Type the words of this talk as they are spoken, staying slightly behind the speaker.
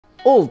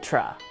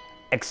Ultra.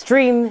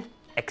 Extreme,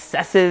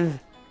 excessive,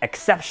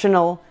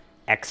 exceptional,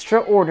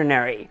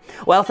 extraordinary.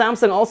 While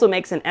Samsung also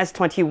makes an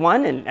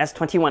S21 and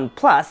S21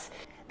 Plus,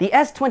 the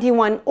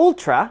S21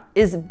 Ultra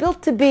is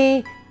built to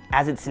be,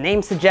 as its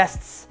name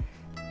suggests,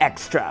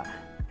 extra.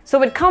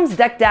 So it comes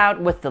decked out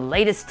with the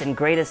latest and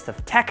greatest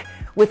of tech,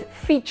 with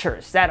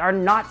features that are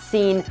not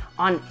seen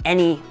on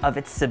any of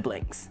its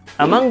siblings.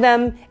 Among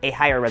them, a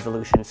higher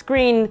resolution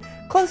screen,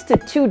 close to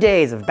 2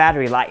 days of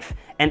battery life,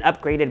 an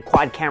upgraded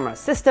quad camera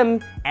system,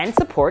 and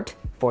support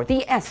for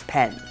the S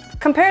Pen.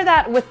 Compare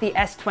that with the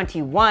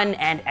S21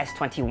 and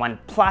S21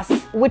 Plus,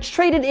 which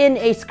traded in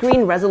a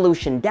screen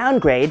resolution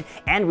downgrade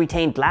and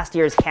retained last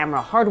year's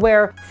camera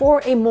hardware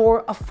for a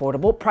more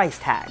affordable price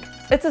tag.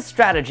 It's a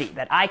strategy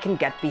that I can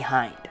get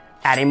behind.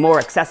 At a more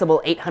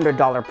accessible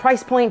 $800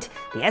 price point,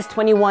 the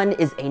S21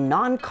 is a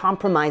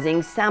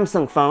non-compromising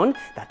Samsung phone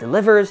that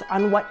delivers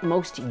on what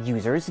most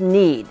users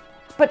need.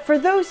 But for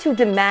those who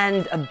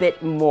demand a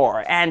bit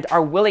more and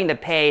are willing to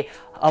pay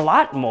a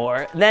lot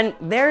more, then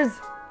there's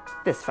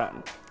this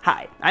phone.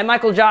 Hi, I'm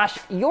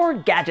MICHAELJOSH, your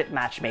gadget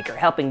matchmaker,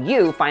 helping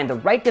you find the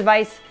right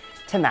device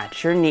to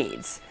match your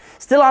needs.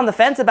 Still on the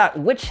fence about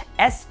which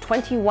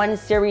S21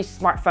 series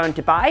smartphone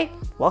to buy?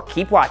 Well,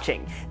 keep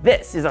watching.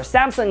 This is our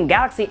Samsung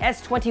Galaxy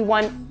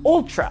S21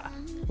 Ultra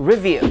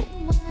review.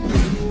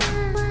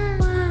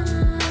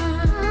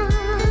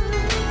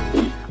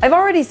 I've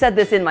already said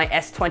this in my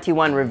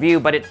S21 review,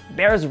 but it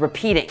bears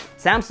repeating.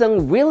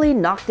 Samsung really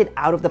knocked it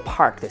out of the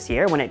park this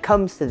year when it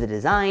comes to the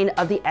design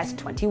of the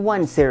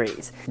S21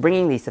 series,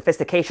 bringing the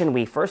sophistication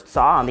we first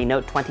saw on the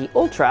Note 20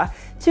 Ultra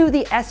to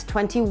the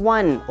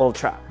S21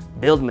 Ultra.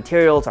 Build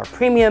materials are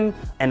premium,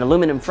 an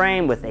aluminum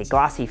frame with a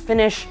glossy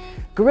finish,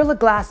 Gorilla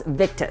Glass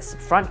Victus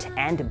front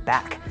and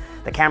back.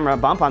 The camera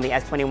bump on the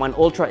S21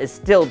 Ultra is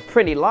still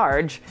pretty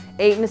large,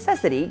 a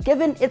necessity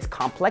given its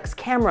complex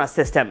camera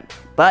system,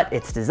 but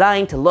it's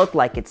designed to look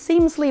like it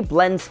seamlessly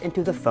blends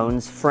into the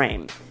phone's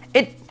frame.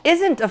 It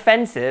isn't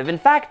offensive. In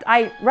fact,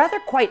 I rather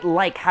quite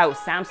like how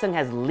Samsung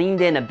has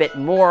leaned in a bit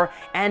more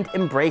and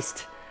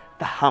embraced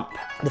the hump.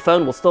 The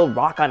phone will still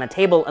rock on a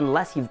table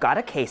unless you've got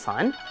a case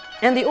on,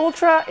 and the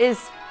Ultra is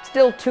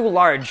still too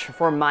large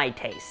for my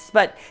tastes,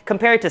 but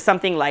compared to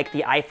something like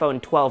the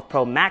iPhone 12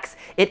 Pro Max,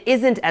 it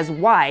isn't as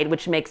wide,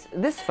 which makes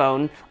this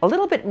phone a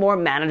little bit more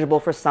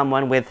manageable for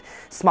someone with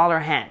smaller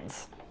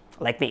hands,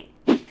 like me.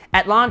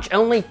 At launch,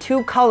 only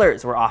 2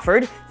 colors were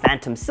offered,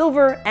 Phantom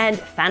Silver and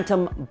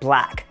Phantom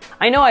Black.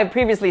 I know I've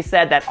previously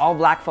said that all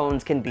black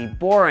phones can be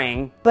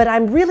boring, but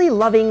I'm really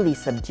loving the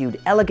subdued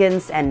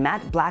elegance and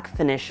matte black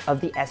finish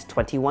of the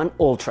S21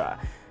 Ultra.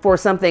 For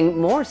something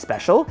more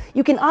special,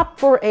 you can opt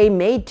for a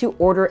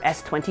made-to-order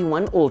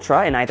S21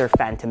 Ultra in either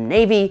Phantom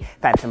Navy,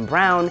 Phantom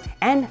Brown,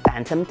 and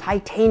Phantom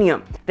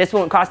Titanium. This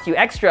won't cost you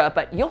extra,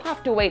 but you'll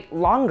have to wait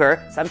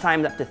longer,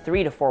 sometimes up to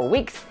 3 to 4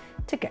 weeks,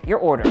 to get your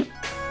order.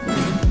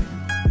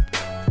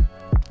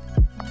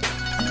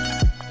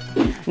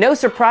 No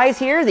surprise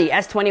here, the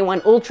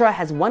S21 Ultra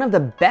has one of the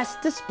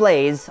best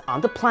displays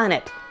on the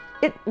planet.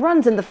 It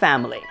runs in the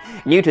family.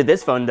 New to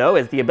this phone though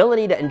is the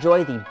ability to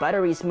enjoy the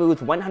buttery smooth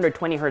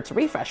 120Hz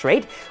refresh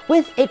rate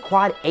with a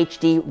quad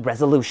HD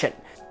resolution.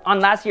 On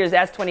last year's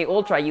S20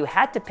 Ultra, you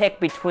had to pick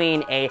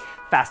between a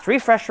fast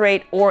refresh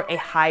rate or a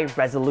high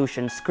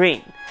resolution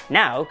screen.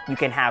 Now you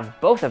can have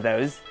both of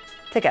those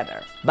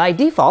together. By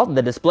default,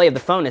 the display of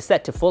the phone is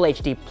set to Full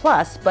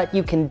HD+, but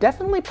you can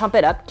definitely pump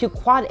it up to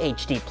Quad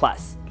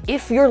HD+.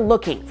 If you're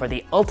looking for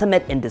the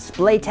ultimate in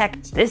display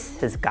tech,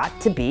 this has got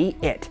to be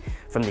it.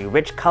 From the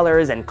rich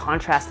colors and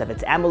contrast of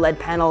its AMOLED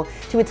panel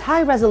to its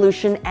high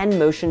resolution and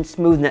motion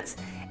smoothness,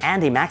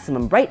 and a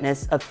maximum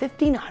brightness of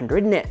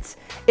 1500 nits.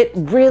 It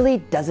really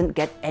doesn't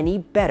get any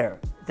better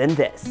than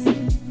this.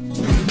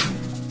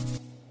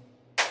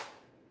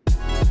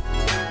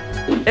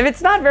 If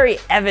it's not very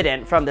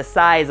evident from the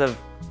size of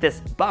this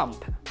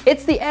bump,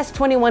 it's the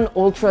S21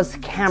 Ultra's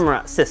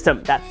camera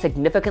system that's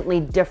significantly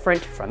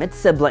different from its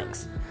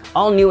siblings.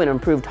 All new and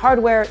improved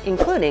hardware,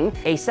 including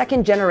a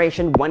second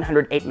generation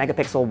 108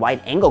 megapixel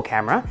wide-angle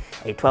camera,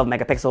 a 12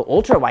 megapixel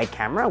ultra-wide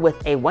camera with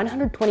a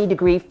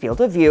 120-degree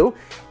field of view,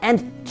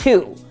 and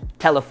 2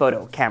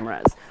 telephoto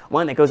cameras,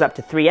 one that goes up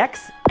to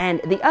 3x and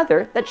the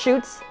other that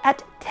shoots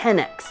at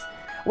 10x.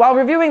 While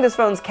reviewing this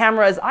phone's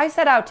cameras, I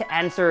set out to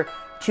answer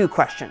 2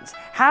 questions.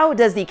 How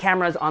does the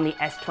cameras on the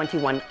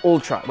S21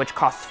 Ultra, which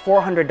costs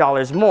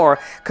 $400 more,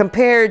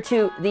 compare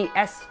to the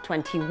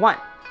S21?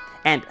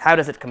 And how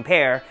does it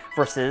compare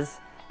versus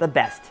the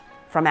best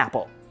from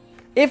Apple?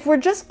 If we're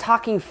just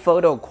talking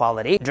photo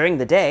quality, during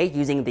the day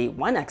using the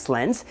 1x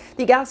lens,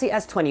 the Galaxy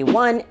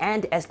S21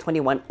 and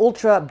S21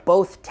 Ultra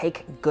both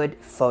take good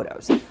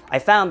photos. I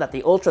found that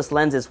the Ultra's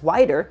lens is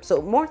wider, so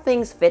more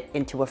things fit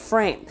into a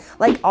frame,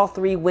 like all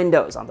 3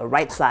 windows on the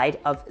right side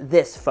of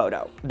this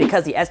photo.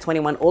 Because the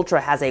S21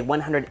 Ultra has a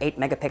 108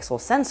 megapixel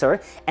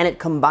sensor, and it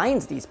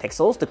combines these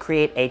pixels to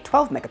create a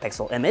 12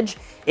 megapixel image,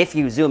 if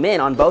you zoom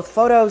in on both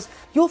photos,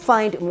 you'll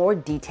find more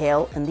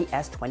detail in the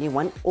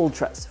S21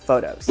 Ultra's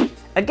photos.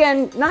 Again,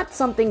 and not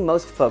something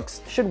most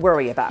folks should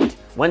worry about.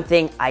 One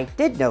thing I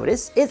did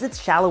notice is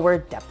its shallower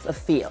depth of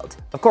field.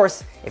 Of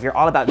course, if you're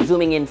all about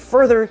zooming in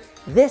further,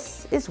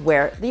 this is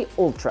where the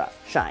Ultra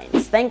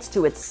shines, thanks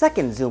to its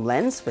second zoom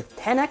lens with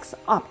 10x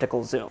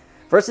optical zoom.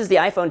 Versus the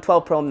iPhone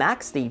 12 Pro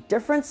Max, the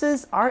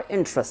differences are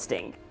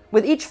interesting,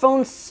 with each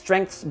phone's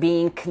strengths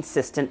being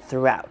consistent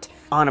throughout.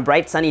 On a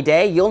bright sunny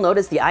day, you'll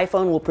notice the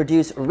iPhone will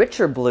produce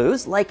richer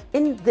blues, like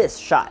in this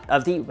shot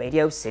of the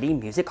Radio City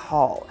Music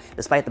Hall.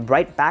 Despite the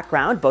bright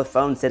background, both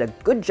phones did a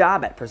good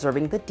job at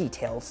preserving the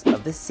details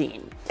of the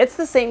scene. It's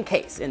the same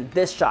case in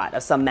this shot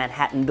of some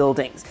Manhattan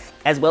buildings,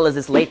 as well as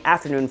this late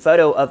afternoon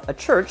photo of a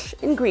church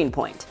in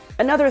Greenpoint.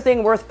 Another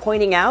thing worth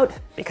pointing out,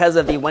 because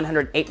of the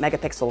 108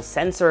 megapixel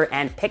sensor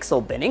and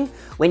pixel binning,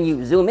 when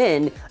you zoom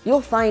in, you'll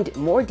find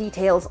more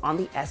details on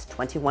the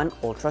S21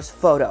 Ultra's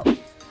photo.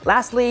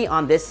 Lastly,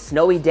 on this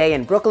snowy day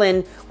in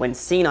Brooklyn, when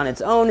seen on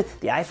its own,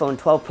 the iPhone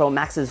 12 Pro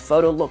Max's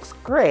photo looks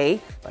gray,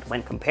 but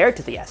when compared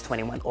to the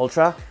S21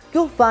 Ultra,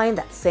 you'll find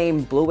that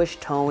same bluish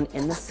tone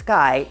in the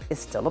sky is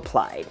still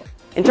applied.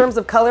 In terms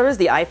of colors,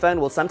 the iPhone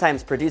will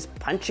sometimes produce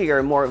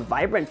punchier, more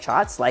vibrant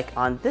shots, like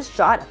on this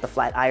shot at the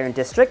Flatiron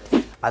District.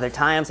 Other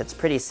times, it's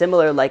pretty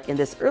similar, like in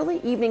this early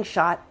evening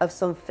shot of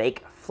some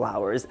fake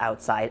flowers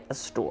outside a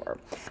store.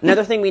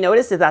 Another thing we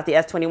noticed is that the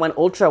S21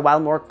 Ultra, while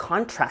more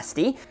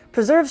contrasty,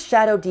 preserves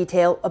shadow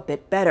detail a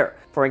bit better.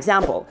 For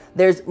example,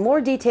 there's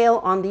more detail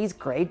on these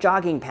gray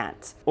jogging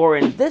pants. Or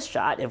in this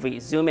shot, if we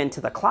zoom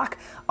into the clock,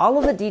 all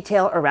of the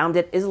detail around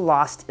it is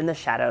lost in the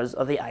shadows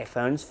of the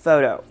iPhone's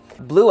photo.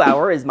 Blue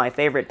hour is my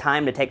favorite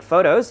time to take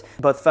photos.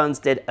 Both phones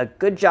did a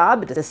good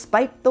job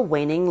despite the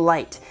waning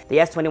light. The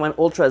S21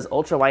 Ultra's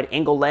ultra-wide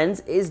angle lens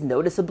is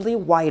noticeably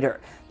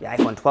wider. The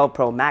iPhone 12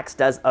 Pro Max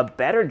does a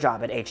better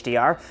job at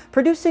HDR,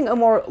 producing a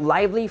more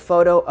lively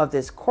photo of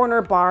this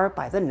corner bar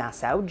by the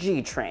Nassau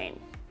G train.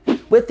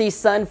 With the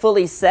sun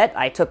fully set,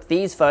 I took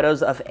these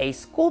photos of a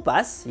school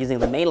bus. Using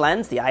the main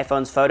lens, the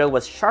iPhone's photo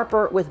was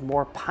sharper with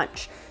more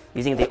punch.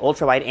 Using the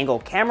ultra-wide angle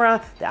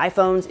camera, the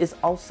iPhone's is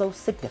also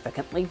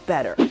significantly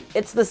better.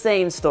 It's the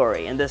same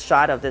story. In this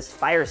shot of this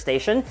fire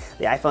station,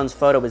 the iPhone's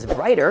photo is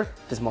brighter,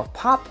 there's more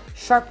pop,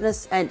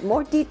 sharpness, and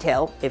more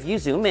detail if you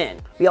zoom in.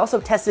 We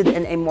also tested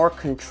in a more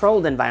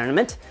controlled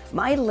environment,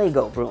 my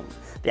Lego room.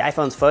 The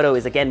iPhone's photo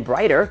is again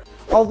brighter,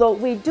 although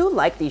we do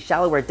like the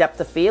shallower depth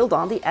of field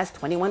on the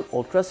S21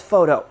 Ultra's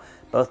photo.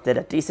 Both did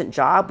a decent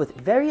job with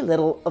very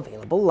little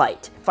available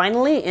light.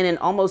 Finally, in an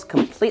almost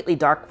completely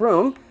dark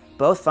room,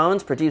 both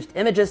phones produced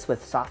images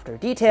with softer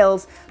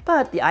details,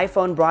 but the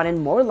iPhone brought in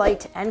more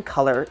light and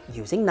color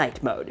using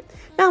night mode.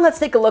 Now let's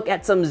take a look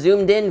at some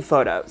zoomed in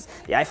photos.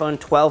 The iPhone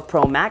 12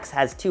 Pro Max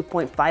has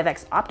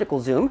 2.5x optical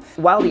zoom,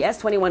 while the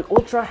S21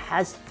 Ultra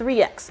has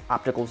 3x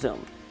optical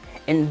zoom.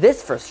 In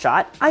this first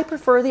shot, I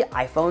prefer the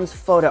iPhone's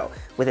photo.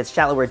 With its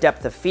shallower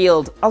depth of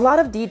field, a lot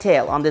of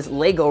detail on this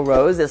Lego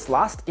rose is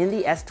lost in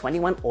the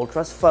S21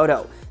 Ultra's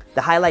photo.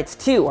 The highlights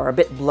too are a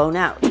bit blown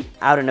out.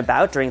 Out and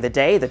about during the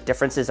day, the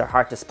differences are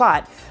hard to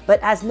spot, but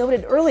as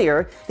noted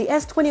earlier, the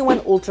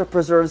S21 Ultra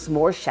preserves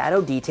more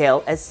shadow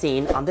detail as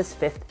seen on this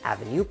Fifth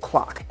Avenue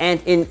clock.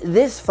 And in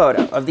this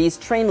photo of these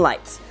train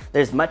lights,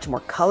 there's much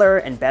more color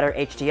and better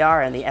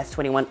HDR in the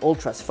S21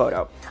 Ultra's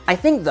photo. I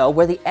think though,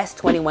 where the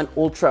S21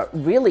 Ultra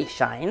really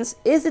shines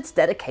is its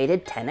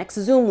dedicated 10x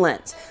zoom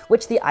lens,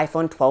 which the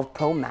iPhone 12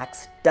 Pro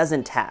Max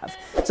doesn't have.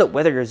 So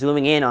whether you're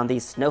zooming in on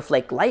these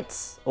snowflake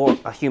lights, or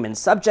a human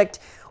subject,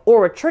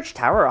 or a church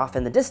tower off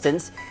in the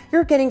distance,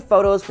 you're getting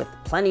photos with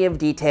plenty of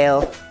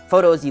detail,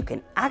 photos you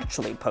can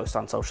actually post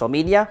on social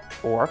media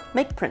or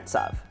make prints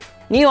of.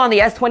 New on the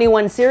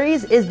S21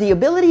 series is the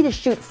ability to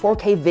shoot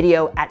 4K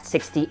video at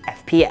 60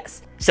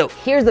 FPS. So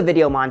here's the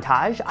video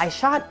montage I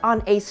shot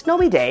on a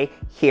snowy day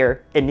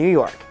here in New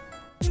York.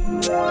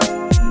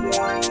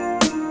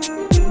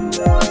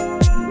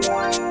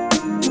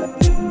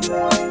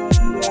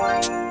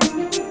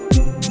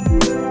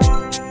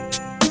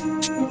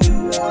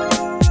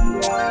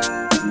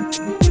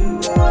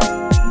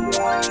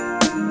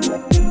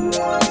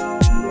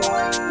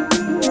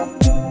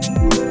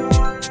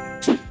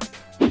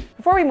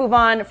 Before we move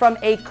on, from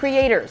a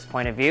creator's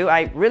point of view,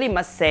 I really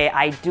must say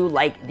I do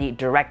like the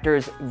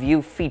director's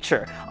view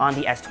feature on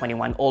the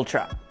S21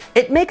 Ultra.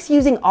 It makes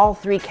using all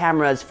three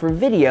cameras for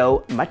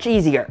video much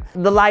easier.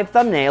 The live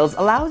thumbnails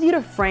allows you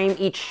to frame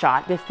each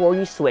shot before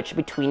you switch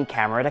between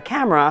camera to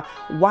camera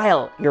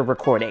while you're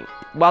recording.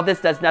 While this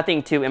does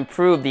nothing to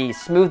improve the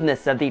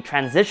smoothness of the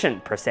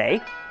transition per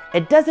se,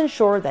 it does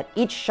ensure that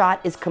each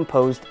shot is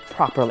composed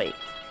properly.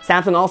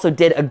 Samsung also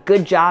did a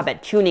good job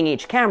at tuning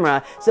each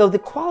camera, so the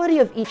quality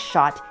of each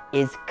shot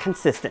is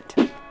consistent.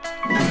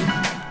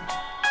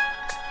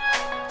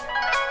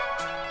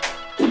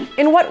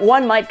 In what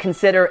one might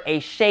consider a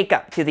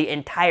shakeup to the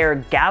entire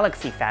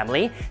Galaxy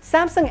family,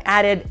 Samsung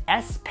added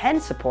S Pen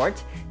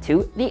support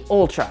to the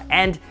Ultra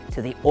and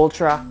to the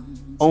Ultra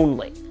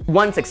only.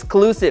 Once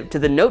exclusive to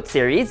the Note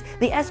series,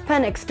 the S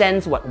Pen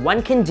extends what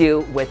one can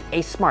do with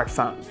a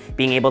smartphone,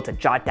 being able to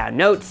jot down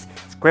notes,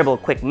 scribble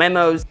quick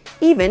memos,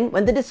 even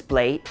when the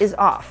display is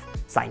off.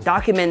 sign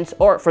documents,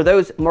 or for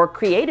those more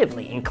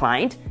creatively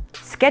inclined,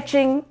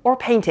 sketching or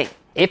painting.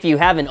 If you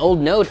have an old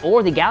Note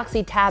or the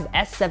Galaxy Tab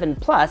S7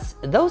 Plus,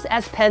 those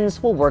S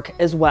Pens will work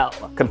as well.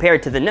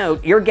 Compared to the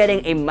Note, you're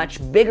getting a much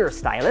bigger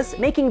stylus,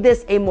 making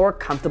this a more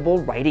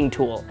comfortable writing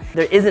tool.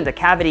 There isn't a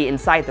cavity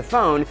inside the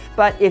phone,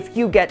 but if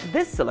you get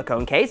this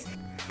silicone case,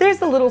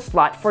 there's a little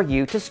slot for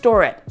you to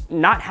store it.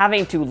 Not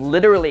having to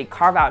literally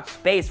carve out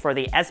space for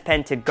the S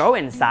Pen to go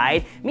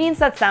inside means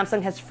that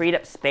Samsung has freed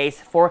up space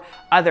for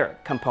other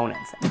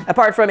components.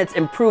 Apart from its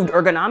improved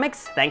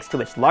ergonomics, thanks to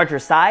its larger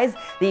size,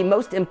 the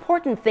most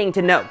important thing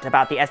to note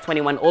about the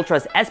S21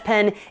 Ultra's S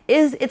Pen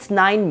is its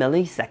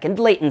 9-millisecond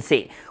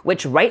latency,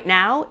 which right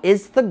now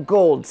is the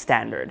gold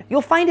standard.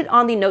 You'll find it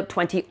on the Note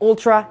 20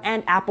 Ultra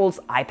and Apple's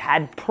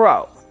iPad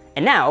Pro.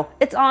 And now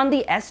it's on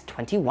the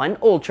S21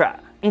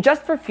 Ultra. And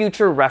just for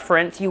future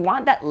reference, you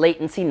want that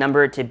latency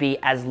number to be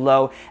as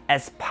low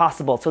as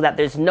possible so that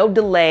there's no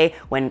delay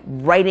when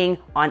writing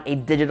on a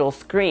digital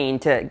screen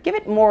to give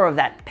it more of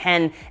that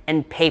pen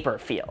and paper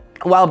feel.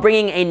 While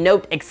bringing a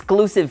Note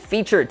exclusive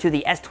feature to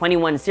the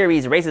S21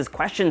 series raises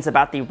questions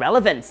about the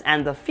relevance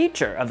and the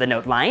future of the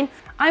Note line,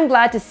 I'm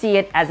glad to see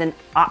it as an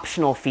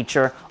optional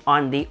feature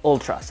on the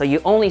Ultra, so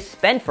you only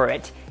spend for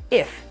it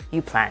if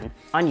you plan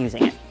on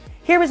using it.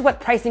 Here is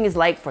what pricing is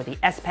like for the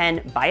S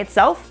Pen by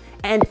itself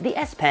and the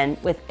S Pen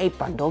with a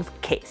bundled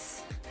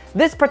case.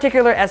 This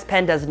particular S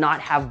Pen does not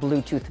have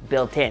Bluetooth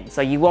built in,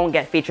 so you won't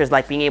get features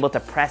like being able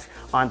to press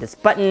on this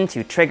button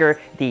to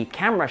trigger the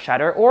camera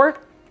shutter or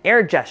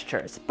air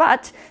gestures.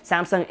 But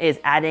Samsung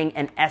is adding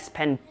an S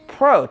Pen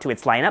Pro to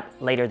its lineup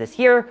later this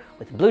year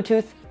with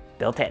Bluetooth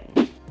built in.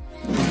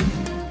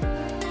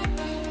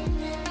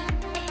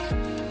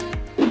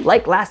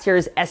 Like last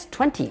year's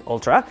S20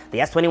 Ultra, the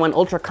S21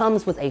 Ultra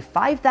comes with a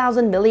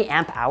 5,000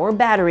 mAh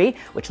battery,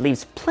 which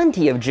leaves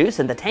plenty of juice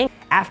in the tank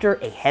after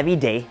a heavy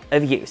day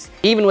of use.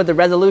 Even with the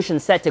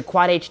resolution set to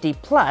Quad HD+,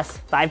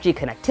 5G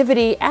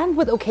connectivity, and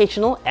with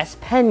occasional S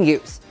Pen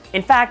use.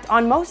 In fact,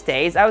 on most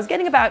days, I was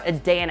getting about a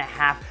day and a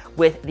half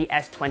with the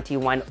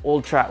S21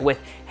 Ultra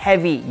with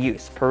heavy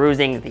use,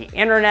 perusing the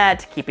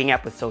internet, keeping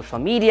up with social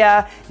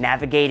media,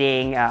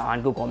 navigating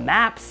on Google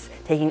Maps,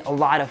 taking a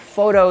lot of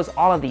photos,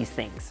 all of these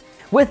things.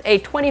 With a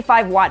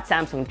 25-watt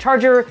Samsung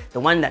charger, the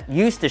one that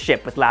used to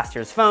ship with last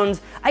year's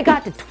phones, I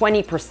got to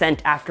 20%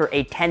 after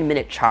a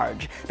 10-minute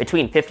charge,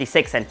 between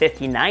 56 and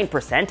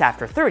 59%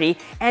 after 30,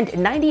 and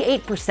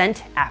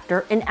 98%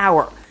 after an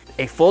hour.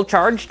 A full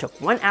charge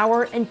took 1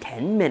 hour and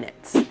 10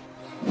 minutes.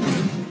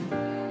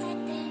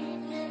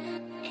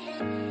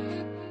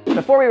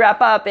 Before we wrap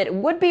up, it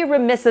would be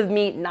remiss of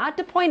me not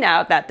to point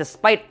out that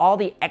despite all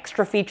the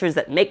extra features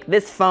that make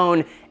this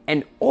phone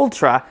an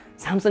Ultra,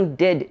 Samsung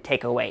did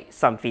take away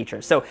some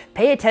features, so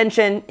pay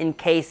attention in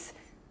case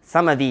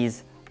some of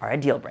these are a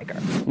deal breaker.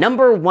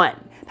 Number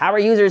 1, power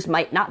users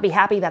might not be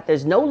happy that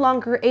there's no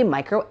longer a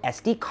micro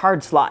SD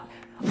card slot.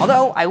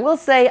 Although I will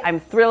say I'm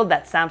thrilled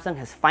that Samsung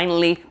has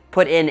finally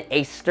put in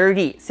a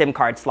sturdy SIM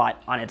card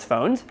slot on its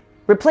phones,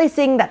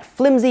 replacing that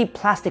flimsy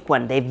plastic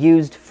one they've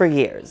used for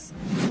years.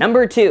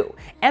 Number 2,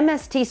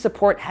 MST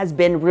support has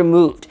been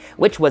removed,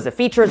 which was a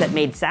feature that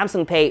made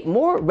Samsung Pay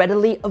more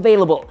readily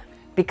available,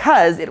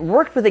 because it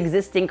worked with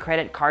existing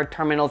credit card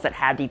terminals that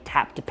had the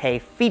tap to pay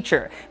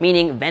feature,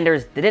 meaning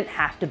vendors didn't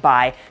have to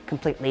buy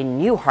completely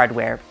new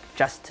hardware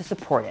just to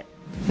support it.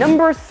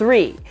 Number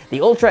 3, the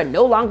Ultra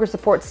no longer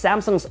supports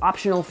Samsung's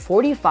optional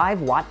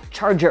 45-watt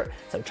charger,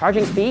 so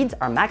charging speeds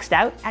are maxed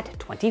out at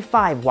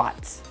 25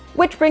 watts.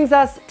 Which brings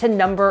us to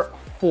number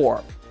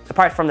 4.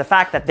 Apart from the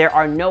fact that there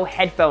are no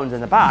headphones in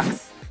the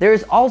box, there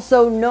is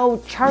also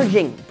no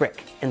charging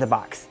brick in the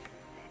box.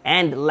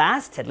 And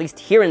last, at least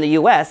here in the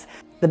US,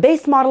 the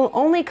base model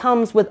only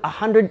comes with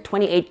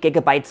 128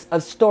 gigabytes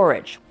of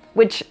storage,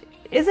 which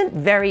isn't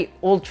very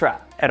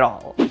Ultra at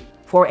all.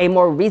 For a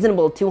more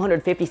reasonable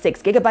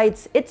 256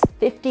 gigabytes, it's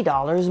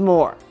 $50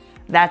 more.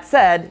 That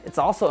said, it's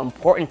also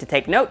important to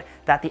take note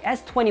that the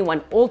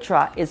S21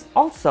 Ultra is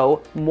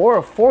also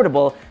more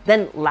affordable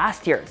than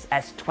last year's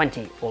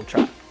S20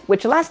 Ultra,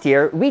 which last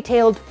year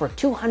retailed for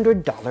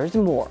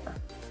 $200 more.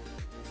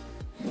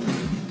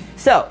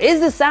 So,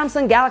 is the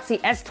Samsung Galaxy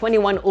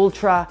S21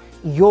 Ultra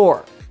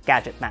your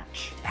gadget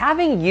match?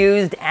 Having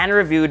used and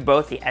reviewed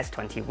both the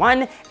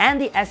S21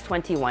 and the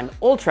S21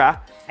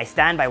 Ultra, I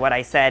stand by what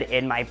I said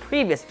in my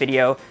previous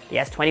video. The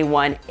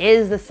S21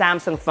 is the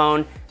Samsung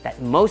phone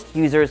that most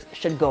users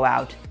should go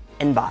out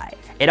and buy.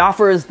 It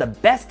offers the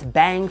best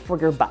bang for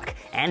your buck,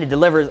 and it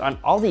delivers on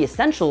all the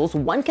essentials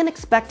one can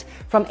expect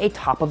from a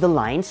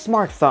top-of-the-line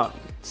smartphone.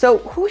 So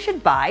who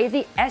should buy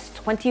the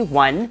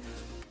S21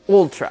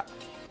 Ultra?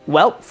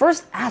 Well,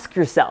 first ask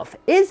yourself,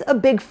 is a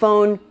big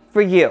phone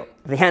for you?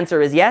 If the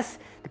answer is yes,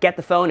 get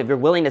the phone if you're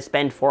willing to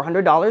spend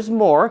 $400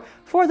 more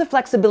for the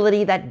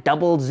flexibility that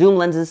double zoom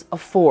lenses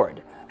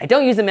afford. I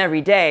don't use them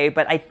every day,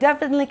 but I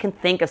definitely can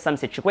think of some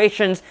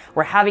situations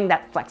where having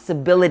that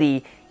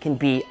flexibility can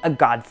be a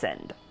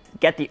godsend.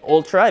 Get the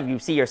Ultra if you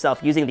see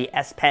yourself using the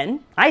S Pen.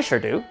 I sure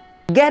do.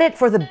 Get it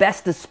for the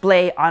best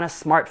display on a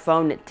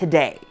smartphone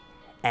today.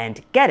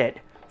 And get it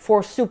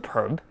for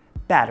superb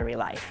battery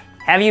life.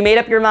 Have you made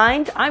up your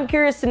mind? I'm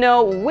curious to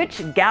know which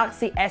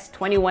Galaxy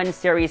S21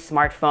 series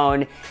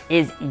smartphone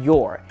is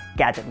your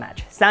gadget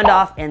match. Sound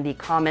off in the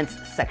comments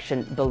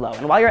section below.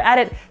 And while you're at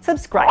it,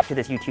 subscribe to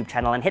this YouTube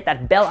channel and hit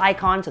that bell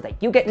icon so that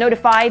you get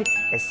notified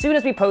as soon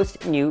as we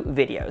post new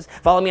videos.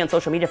 Follow me on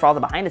social media for all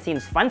the behind the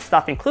scenes fun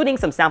stuff, including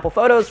some sample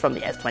photos from the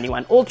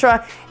S21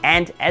 Ultra.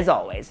 And as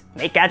always,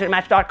 make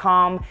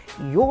GadgetMatch.com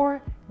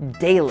your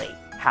daily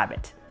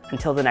habit.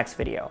 Until the next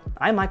video,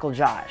 I'm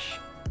MICHAELJOSH.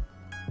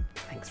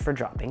 Thanks for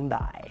dropping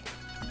by.